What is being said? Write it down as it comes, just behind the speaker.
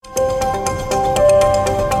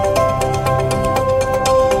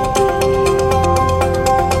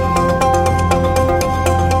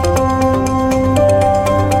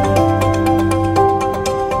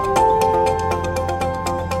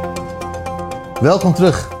Welkom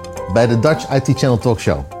terug bij de Dutch IT Channel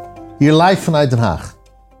Talkshow. Hier live vanuit Den Haag.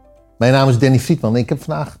 Mijn naam is Danny Friedman en ik heb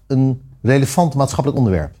vandaag een relevant maatschappelijk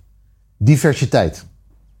onderwerp. Diversiteit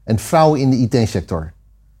en vrouwen in de IT-sector.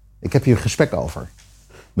 Ik heb hier een gesprek over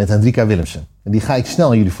met Hendrika Willemsen. En die ga ik snel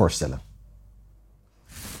aan jullie voorstellen.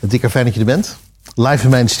 Hendrika, fijn dat je er bent. Live bij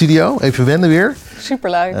mij in de studio. Even wennen weer.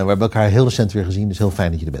 Superleuk. We hebben elkaar heel recent weer gezien, dus heel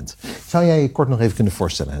fijn dat je er bent. Zou jij je kort nog even kunnen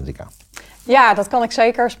voorstellen, Hendrika? Ja, dat kan ik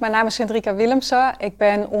zeker. Mijn naam is Hendrika Willemsen. Ik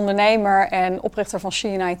ben ondernemer en oprichter van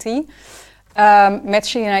She&IT. Met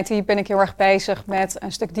She&IT ben ik heel erg bezig met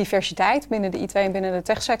een stuk diversiteit binnen de IT en binnen de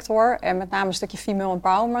techsector. En met name een stukje female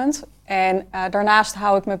empowerment. En daarnaast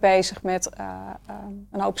hou ik me bezig met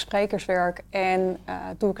een hoop sprekerswerk. En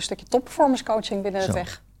doe ik een stukje topperformance coaching binnen de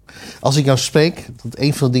tech. Als ik jou spreek,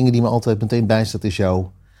 een van de dingen die me altijd meteen bijstaat is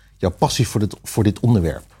jouw passie voor dit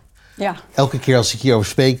onderwerp. Ja. Elke keer als ik hierover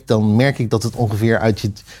spreek, dan merk ik dat het ongeveer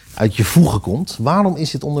uit je voegen komt. Waarom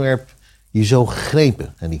is dit onderwerp je zo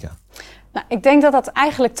gegrepen, Hendrika? Nou, ik denk dat dat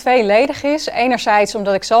eigenlijk tweeledig is. Enerzijds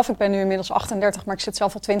omdat ik ben nu inmiddels 38, maar ik zit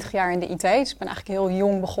zelf al 20 jaar in de IT. Dus ik ben eigenlijk heel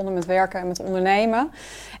jong begonnen met werken en met ondernemen.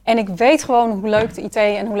 En ik weet gewoon hoe leuk de IT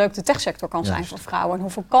en hoe leuk de techsector kan zijn voor vrouwen. En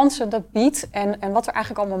hoeveel kansen dat biedt en wat er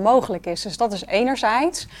eigenlijk allemaal mogelijk is. Dus dat is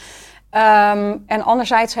enerzijds. En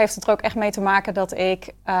anderzijds heeft het er ook echt mee te maken dat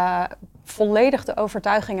ik volledig de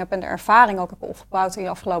overtuiging heb en de ervaring ook heb opgebouwd in de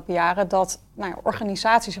afgelopen jaren dat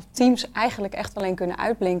organisaties of teams eigenlijk echt alleen kunnen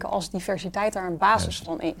uitblinken als diversiteit daar een basis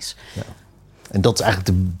van is. Ja. En dat is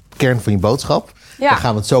eigenlijk de kern van je boodschap. Ja. Daar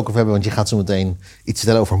gaan we het zo over hebben, want je gaat zo meteen iets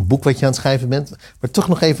vertellen over een boek wat je aan het schrijven bent. Maar toch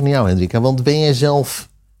nog even naar jou, Hendrika, want ben jij zelf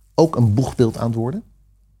ook een boegbeeld aan het worden?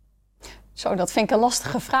 Zo, dat vind ik een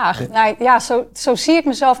lastige vraag. Nou, ja, zo zie ik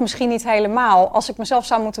mezelf misschien niet helemaal. Als ik mezelf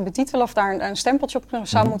zou moeten betitelen of daar een stempeltje op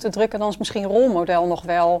zou moeten drukken, dan is misschien rolmodel nog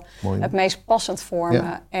wel het meest passend voor me.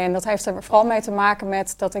 En dat heeft er vooral mee te maken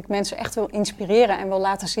met dat ik mensen echt wil inspireren en wil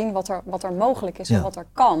laten zien wat er mogelijk is en wat er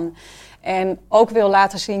kan. En ook wil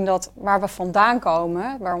laten zien dat waar we vandaan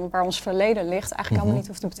komen, waar ons verleden ligt, eigenlijk helemaal niet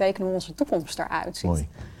hoeft te betekenen hoe onze toekomst eruit ziet. Mooi.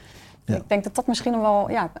 Ja. Ik denk dat dat misschien nog wel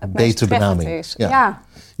het meest treffend is. Ja.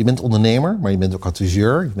 Je bent ondernemer, maar je bent ook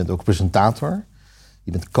adviseur, je bent ook presentator,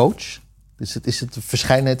 je bent coach. Is het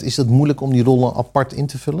verscheidenheid, is het moeilijk om die rollen apart in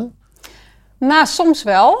te vullen? Nou, soms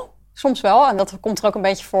wel. En dat komt er ook een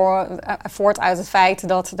beetje voort uit het feit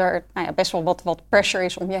dat er best wel wat pressure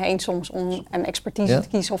is om je heen soms om een expertise te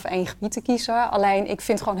kiezen of één gebied te kiezen. Alleen ik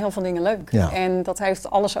vind gewoon heel veel dingen leuk. Ja. En dat heeft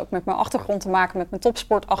alles ook met mijn achtergrond te maken, met mijn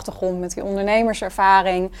topsportachtergrond, met die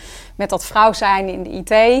ondernemerservaring, met dat vrouw zijn in de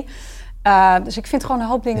IT. Dus ik vind gewoon een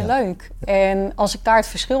hoop dingen leuk. En als ik daar het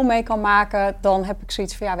verschil mee kan maken, dan heb ik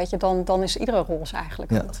zoiets van, dan is iedere rol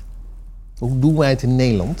eigenlijk goed. Hoe doen wij het in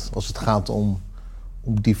Nederland als het gaat om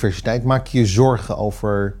diversiteit? Maak je je zorgen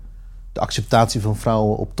over de acceptatie van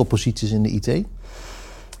vrouwen op topposities in de IT?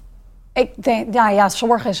 Ik denk,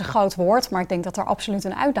 zorgen is een groot woord, maar ik denk dat er absoluut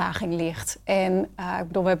een uitdaging ligt. En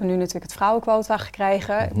we hebben nu natuurlijk het vrouwenquota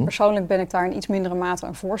gekregen. Persoonlijk ben ik daar in iets mindere mate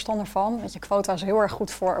een voorstander van. Weet je, quota is heel erg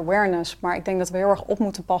goed voor awareness, maar ik denk dat we heel erg op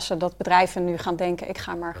moeten passen dat bedrijven nu gaan denken, ik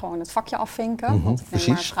ga maar gewoon het vakje afvinken, want ik neem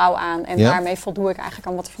maar een vrouw aan en daarmee voldoe ik eigenlijk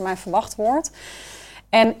aan wat er van mij verwacht wordt.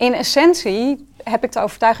 En in essentie heb ik de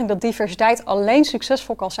overtuiging dat diversiteit alleen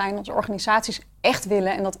succesvol kan zijn als organisaties echt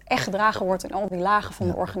willen en dat echt gedragen wordt in al die lagen van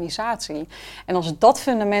de organisatie. En als dat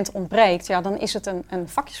fundament ontbreekt, dan is het een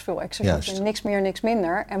vakjesvul exercitie, niks meer, niks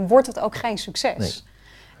minder. En wordt het ook geen succes.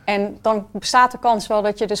 Nee. En dan bestaat de kans wel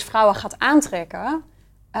dat je dus vrouwen gaat aantrekken,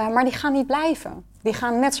 maar die gaan niet blijven. Die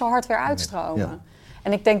gaan net zo hard weer uitstromen. Ja.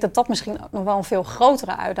 En ik denk dat dat misschien nog wel een veel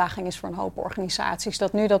grotere uitdaging is voor een hoop organisaties.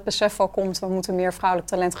 Dat nu dat besef wel komt, we moeten meer vrouwelijk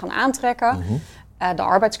talent gaan aantrekken. De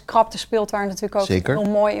arbeidskrapte speelt daar natuurlijk ook heel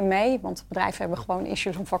mooi in mee. Want bedrijven hebben gewoon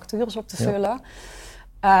issues om vacatures op te vullen.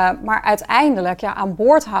 Maar uiteindelijk, aan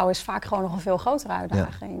boord houden is vaak gewoon nog een veel grotere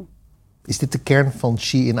uitdaging. Ja. Is dit de kern van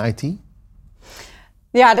She&IT?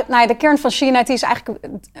 Ja, de kern van She&IT is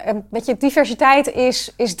eigenlijk, diversiteit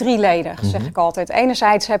is drieledig, zeg ik altijd.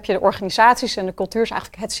 Enerzijds heb je de organisaties en de cultuur is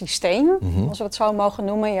eigenlijk het systeem, als we het zo mogen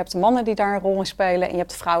noemen. Je hebt de mannen die daar een rol in spelen en je hebt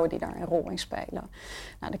de vrouwen die daar een rol in spelen.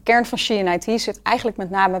 Nou, de kern van She&IT zit eigenlijk met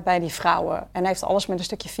name bij die vrouwen en heeft alles met een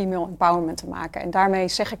stukje female empowerment te maken. En daarmee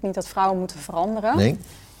zeg ik niet dat vrouwen moeten veranderen. Nee.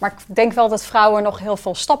 Maar ik denk wel dat vrouwen nog heel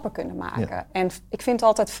veel stappen kunnen maken. Ja. En ik vind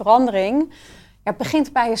altijd verandering, het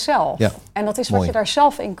begint bij jezelf. Ja. En dat is wat je daar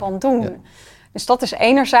zelf in kan doen. Ja. Dus dat is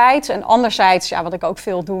enerzijds. En anderzijds, wat ik ook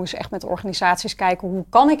veel doe, is echt met organisaties kijken, hoe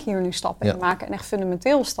kan ik hier nu stappen in maken en echt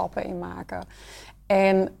fundamenteel stappen in maken.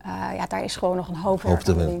 En daar is gewoon nog een hoop werk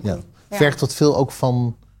aan de winkel. Ja. Vergt dat veel ook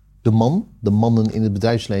van de mannen in het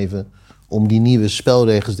bedrijfsleven, om die nieuwe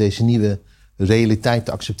spelregels, deze nieuwe realiteit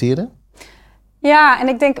te accepteren? Ja, en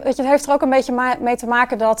ik denk, het heeft er ook een beetje mee te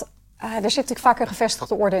maken dat er zit natuurlijk vaak een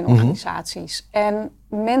gevestigde orde in organisaties. En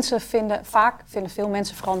veel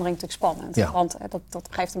mensen verandering natuurlijk spannend. Ja. Want dat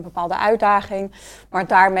geeft een bepaalde uitdaging. Maar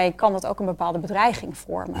daarmee kan het ook een bepaalde bedreiging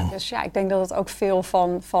vormen. Dus ja, ik denk dat het ook veel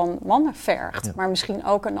van mannen vergt. Ja. Maar misschien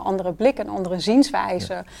ook een andere blik, een andere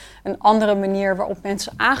zienswijze. Ja. Een andere manier waarop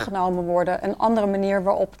mensen aangenomen worden. Een andere manier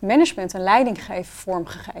waarop management en leidinggeven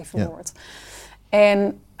vormgegeven wordt.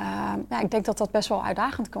 En ik denk dat dat best wel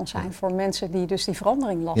uitdagend kan zijn voor mensen die dus die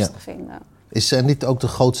verandering lastig vinden. Zijn dit ook de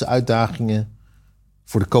grootste uitdagingen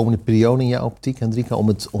voor de komende periode in jouw optiek, Hendrika,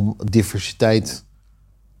 om diversiteit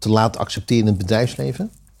te laten accepteren in het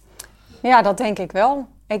bedrijfsleven? Ja, dat denk ik wel.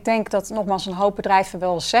 Ik denk dat nogmaals een hoop bedrijven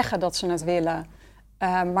wel zeggen dat ze het willen,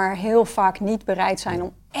 maar heel vaak niet bereid zijn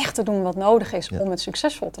om echt te doen wat nodig is om het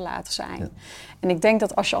succesvol te laten zijn. Ja. En ik denk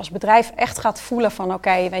dat als je als bedrijf echt gaat voelen van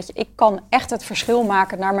oké, weet je, ik kan echt het verschil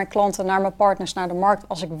maken naar mijn klanten, naar mijn partners, naar de markt,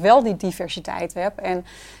 als ik wel die diversiteit heb. En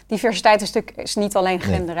diversiteit is niet alleen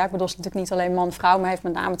gender. Hè? Ik bedoel, het is natuurlijk niet alleen man-vrouw, maar heeft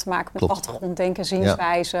met name te maken met achtergrond, denken,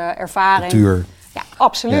 zienswijze, ervaring. Cultuur. Ja,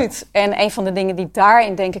 absoluut. Ja. En een van de dingen die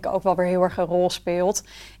daarin denk ik ook wel weer heel erg een rol speelt,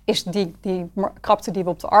 is die krapte die we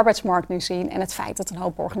op de arbeidsmarkt nu zien. En het feit dat een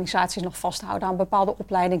hoop organisaties nog vasthouden aan bepaalde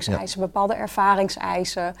opleidingseisen, bepaalde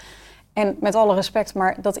ervaringseisen. En met alle respect,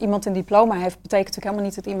 maar dat iemand een diploma heeft, betekent natuurlijk helemaal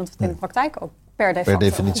niet dat iemand het in de praktijk ook per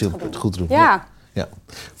definitie goed doet. Ja. Ja.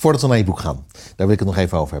 Voordat we naar je boek gaan, daar wil ik het nog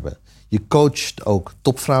even over hebben. Je coacht ook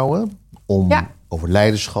topvrouwen over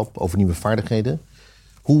leiderschap, over nieuwe vaardigheden.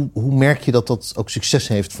 Hoe merk je dat dat ook succes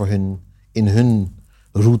heeft voor hun in hun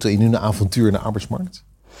route, in hun avontuur in de arbeidsmarkt?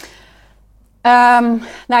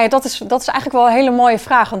 Dat is eigenlijk wel een hele mooie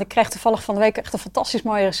vraag. Want ik kreeg toevallig van de week echt een fantastisch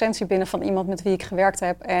mooie recensie binnen van iemand met wie ik gewerkt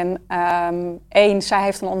heb. En zij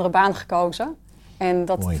heeft een andere baan gekozen. En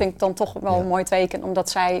dat vind ik dan toch wel een mooi teken. Omdat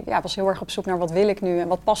zij was heel erg op zoek naar wat wil ik nu en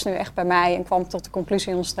wat past nu echt bij mij. En kwam tot de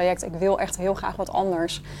conclusie in ons traject, ik wil echt heel graag wat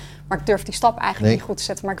anders. Maar ik durf die stap eigenlijk niet goed te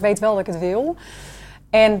zetten. Maar ik weet wel dat ik het wil.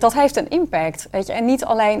 En dat heeft een impact, weet je. En niet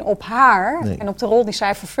alleen op haar en op de rol die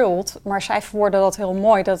zij vervult, maar zij verwoordde dat heel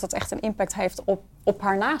mooi, dat het echt een impact heeft op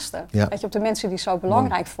haar naasten. Ja. Weet je, op de mensen die zo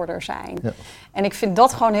belangrijk voor haar zijn. Ja. En ik vind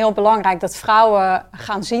dat gewoon heel belangrijk, dat vrouwen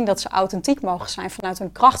gaan zien dat ze authentiek mogen zijn, vanuit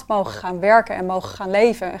hun kracht mogen gaan werken en mogen gaan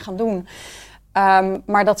leven en gaan doen.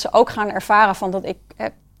 Maar dat ze ook gaan ervaren van dat ik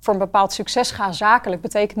voor een bepaald succes ga zakelijk,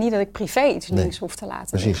 betekent niet dat ik privé iets links hoef te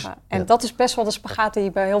laten liggen. En dat is best wel de spagaat die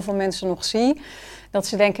ik bij heel veel mensen nog zie. Dat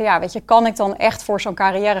ze denken, weet je, kan ik dan echt voor zo'n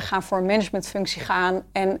carrière gaan, voor een managementfunctie gaan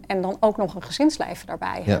en dan ook nog een gezinsleven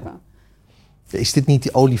daarbij hebben? Is dit niet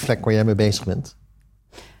die olievlek waar jij mee bezig bent?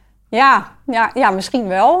 Ja, misschien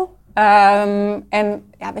wel.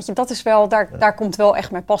 Weet je, dat is wel, daar komt wel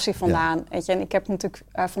echt mijn passie vandaan. Ja. Weet je, en ik heb natuurlijk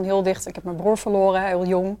van heel dicht, ik heb mijn broer verloren, heel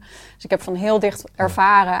jong. Dus ik heb van heel dicht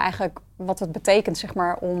ervaren eigenlijk wat het betekent, zeg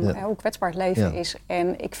maar, hoe kwetsbaar het leven is.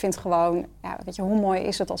 En ik vind gewoon, weet je, hoe mooi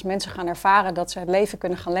is het als mensen gaan ervaren dat ze het leven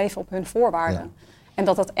kunnen gaan leven op hun voorwaarden. Ja. En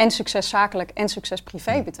dat dat en succes zakelijk en succes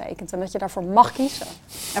privé betekent. En dat je daarvoor mag kiezen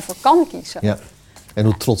en voor kan kiezen. Ja. En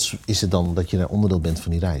hoe trots is het dan dat je daar onderdeel bent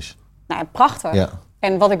van die reis? Nou, prachtig. Ja.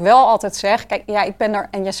 En wat ik wel altijd zeg, kijk, ik ben er,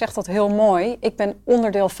 en jij zegt dat heel mooi, ik ben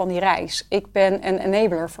onderdeel van die reis. Ik ben een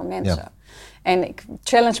enabler voor mensen. Ja. En ik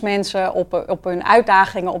challenge mensen op hun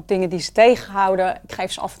uitdagingen, op dingen die ze tegenhouden. Ik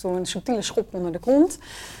geef ze af en toe een subtiele schop onder de kont.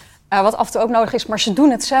 Wat af en toe ook nodig is, maar ze doen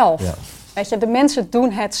het zelf. Ja. Weet je, de mensen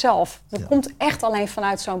doen het zelf. Dat komt echt alleen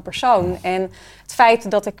vanuit zo'n persoon. Ja. En het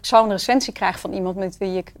feit dat ik zo'n recensie krijg van iemand met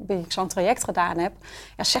wie ik zo'n traject gedaan heb,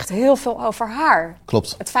 zegt heel veel over haar.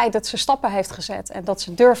 Klopt. Het feit dat ze stappen heeft gezet en dat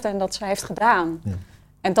ze durfde en dat ze heeft gedaan. Ja.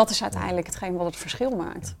 En dat is uiteindelijk hetgeen wat het verschil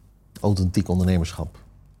maakt. Authentiek ondernemerschap.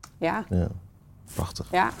 Ja. Prachtig.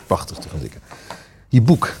 Ja. Prachtig te gaan dikken. Je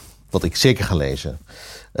boek, wat ik zeker ga lezen.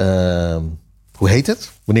 Hoe heet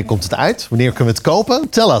het? Wanneer komt het uit? Wanneer kunnen we het kopen?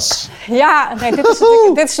 Tell us. Ja, nee, dit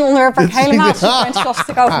is een onderwerp waar ik helemaal super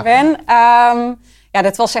enthousiast over ben.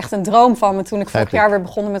 Dit was echt een droom van me toen ik vorig jaar weer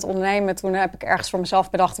begonnen met ondernemen. Toen heb ik ergens voor mezelf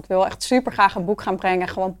bedacht, ik wil echt super graag een boek gaan brengen.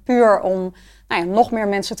 Gewoon puur om nog meer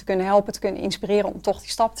mensen te kunnen helpen, te kunnen inspireren om toch die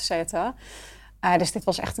stap te zetten. Dus dit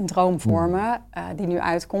was echt een droom voor me, die nu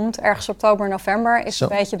uitkomt. Ergens oktober, november is een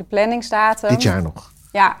beetje de planningsdatum. Dit jaar nog?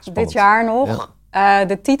 Ja, spannend. Dit jaar nog. Ja.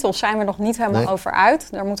 De titels zijn we nog niet helemaal over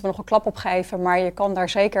uit. Daar moeten we nog een klap op geven. Maar je kan daar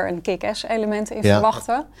zeker een kick-ass element in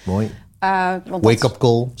verwachten. Mooi. Wake-up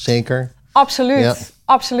call, zeker. Absoluut, Ja.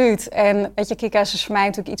 absoluut. En weet je, kick-ass is voor mij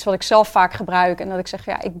natuurlijk iets wat ik zelf vaak gebruik. En dat ik zeg,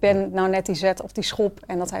 ja, ik ben nou net die zet of die schop.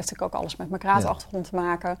 En dat heeft natuurlijk ook alles met mijn kraatachtergrond te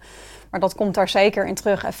maken. Maar dat komt daar zeker in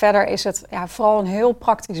terug. En verder is het vooral een heel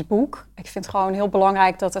praktisch boek. Ik vind het gewoon heel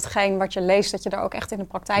belangrijk dat hetgeen wat je leest, dat je daar ook echt in de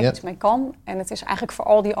praktijk iets mee kan. En het is eigenlijk voor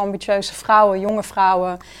al die ambitieuze vrouwen, jonge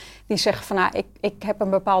vrouwen, die zeggen van, nou, ik heb een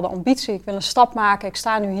bepaalde ambitie. Ik wil een stap maken. Ik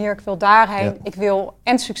sta nu hier. Ik wil daarheen. Ja. Ik wil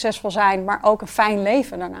en succesvol zijn, maar ook een fijn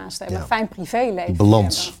leven daarnaast hebben. Een fijn privéleven. Die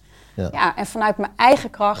balans. Ja, en vanuit mijn eigen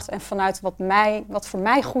kracht en vanuit wat voor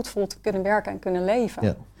mij goed voelt te kunnen werken en kunnen leven.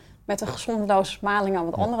 Ja. Met een gezonde dosis maling aan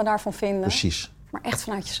wat anderen daarvan vinden. Precies. Maar echt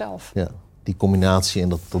vanuit jezelf. Ja, die combinatie en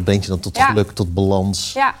dat brengt je dan tot geluk, tot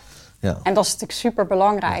balans. Ja. Ja. En dat is natuurlijk super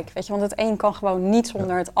belangrijk, weet je, want het een kan gewoon niet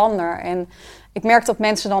zonder het ander. En ik merk dat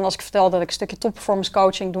mensen dan, als ik vertel dat ik een stukje topperformance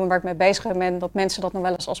coaching doe, waar ik mee bezig ben, dat mensen dat nog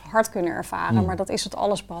wel eens als hard kunnen ervaren. Maar dat is het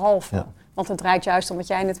alles behalve. Ja. Want het draait juist om wat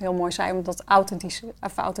jij net heel mooi zei, om dat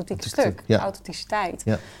authentieke stuk, de authenticiteit.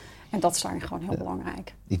 Ja. En dat is daarin gewoon heel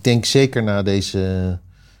belangrijk. Ik denk zeker na deze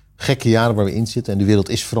gekke jaren waar we in zitten, en de wereld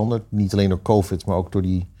is veranderd, niet alleen door COVID, maar ook door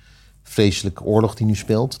die vreselijke oorlog die nu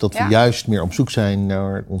speelt, dat we juist meer op zoek zijn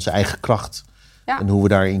naar onze eigen kracht. Ja. En hoe we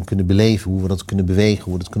daarin kunnen beleven, hoe we dat kunnen bewegen,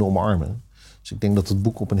 hoe we dat kunnen omarmen. Dus ik denk dat het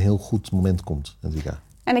boek op een heel goed moment komt, Hendrika.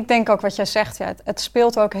 En ik denk ook wat jij zegt, het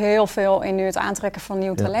speelt ook heel veel in nu het aantrekken van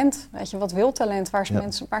nieuw talent. Weet je, wat wil talent?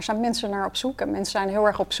 Waar zijn mensen naar op zoek? En mensen zijn heel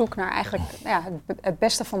erg op zoek naar eigenlijk het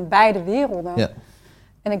beste van beide werelden. Ja.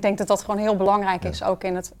 En ik denk dat dat gewoon heel belangrijk is, ook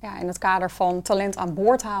in het kader van talent aan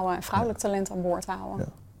boord houden en vrouwelijk talent aan boord houden.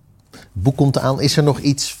 Ja. Het boek komt aan. Is er nog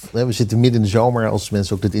iets? We zitten midden in de zomer, als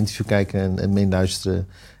mensen ook dit interview kijken en meeluisteren.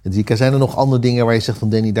 Zijn er nog andere dingen waar je zegt van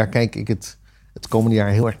Danny, daar kijk ik het komende jaar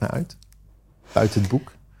heel erg naar uit? Buiten het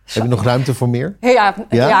boek? Heb je nog ruimte voor meer? Ja,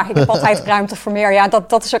 ik heb altijd ruimte voor meer. Ja,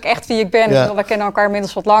 dat is ook echt wie ik ben. Ja. We kennen elkaar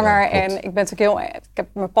inmiddels wat langer. En ik ben natuurlijk ik heb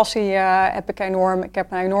mijn passie heb ik enorm. Ik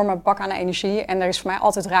heb een enorme bak aan energie. En er is voor mij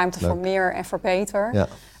altijd ruimte voor meer en voor beter. Ja.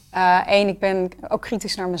 Ik ben ook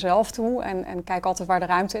kritisch naar mezelf toe en kijk altijd waar de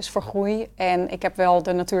ruimte is voor groei. En ik heb wel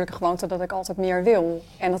de natuurlijke gewoonte dat ik altijd meer wil.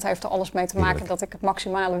 En dat heeft er alles mee te maken dat ik het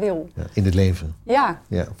maximale wil. Ja, in het leven? Ja.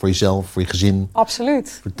 Voor jezelf, voor je gezin?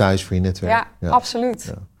 Absoluut. Voor thuis, voor je netwerk? Ja. Absoluut.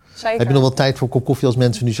 Ja. Zeker. Heb je nog wel tijd voor een kop koffie als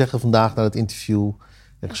mensen nu zeggen vandaag na het interview,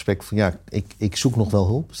 een gesprek van ik zoek nog wel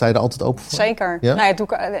hulp? Sta je er altijd open voor? Zeker. Ja? Nou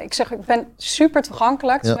ik ben super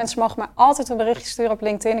toegankelijk. Dus mensen mogen mij altijd een berichtje sturen op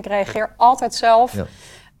LinkedIn. Ik reageer altijd zelf. Ja.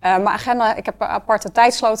 Mijn agenda, ik heb aparte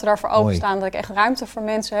tijdsloten daarvoor openstaan, dat ik echt ruimte voor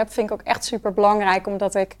mensen heb. Vind ik ook echt super belangrijk,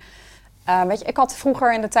 omdat ik... ik had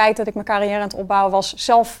vroeger in de tijd dat ik mijn carrière aan het opbouwen was,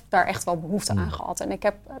 zelf daar echt wel behoefte aan gehad. En ik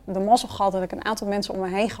heb de mazzel gehad dat ik een aantal mensen om me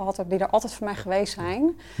heen gehad heb die er altijd voor mij geweest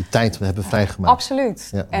zijn. Die tijd we hebben vrijgemaakt. Absoluut.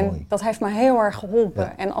 Ja, en mooi. Dat heeft me heel erg geholpen.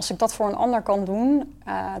 Ja. En als ik dat voor een ander kan doen,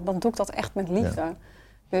 dan doe ik dat echt met liefde. Ja.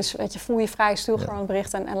 Dus weet je, voel je vrij, stuur gewoon een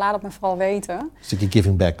bericht en laat het me vooral weten. Een stukje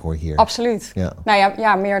giving back hoor hier. Absoluut. Ja. Nou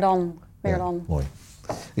ja, meer dan. Mooi.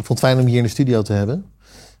 Ik vond het fijn om je hier in de studio te hebben.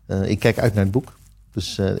 Ik kijk uit naar het boek.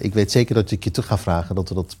 Dus ik weet zeker dat ik je terug ga vragen dat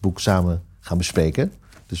we dat boek samen gaan bespreken.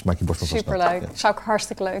 Dus maak je borst alvast nat. Superleuk. Zou ik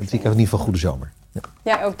hartstikke leuk vinden. In ieder geval goede zomer. Ja.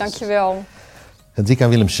 Jij ook, dankjewel. Hendrika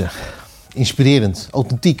Willemsen. Inspirerend,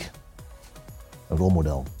 authentiek. Een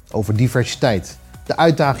rolmodel. Over diversiteit. De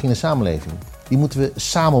uitdagingen in de samenleving. Die moeten we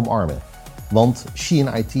samen omarmen. Want She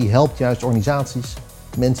in IT helpt juist organisaties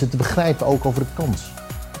mensen te begrijpen ook over de kans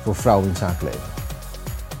voor vrouwen in het zakenleven.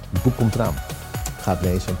 Het boek komt eraan. Ga het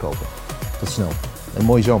lezen en kopen. Tot snel. Een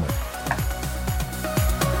mooie zomer.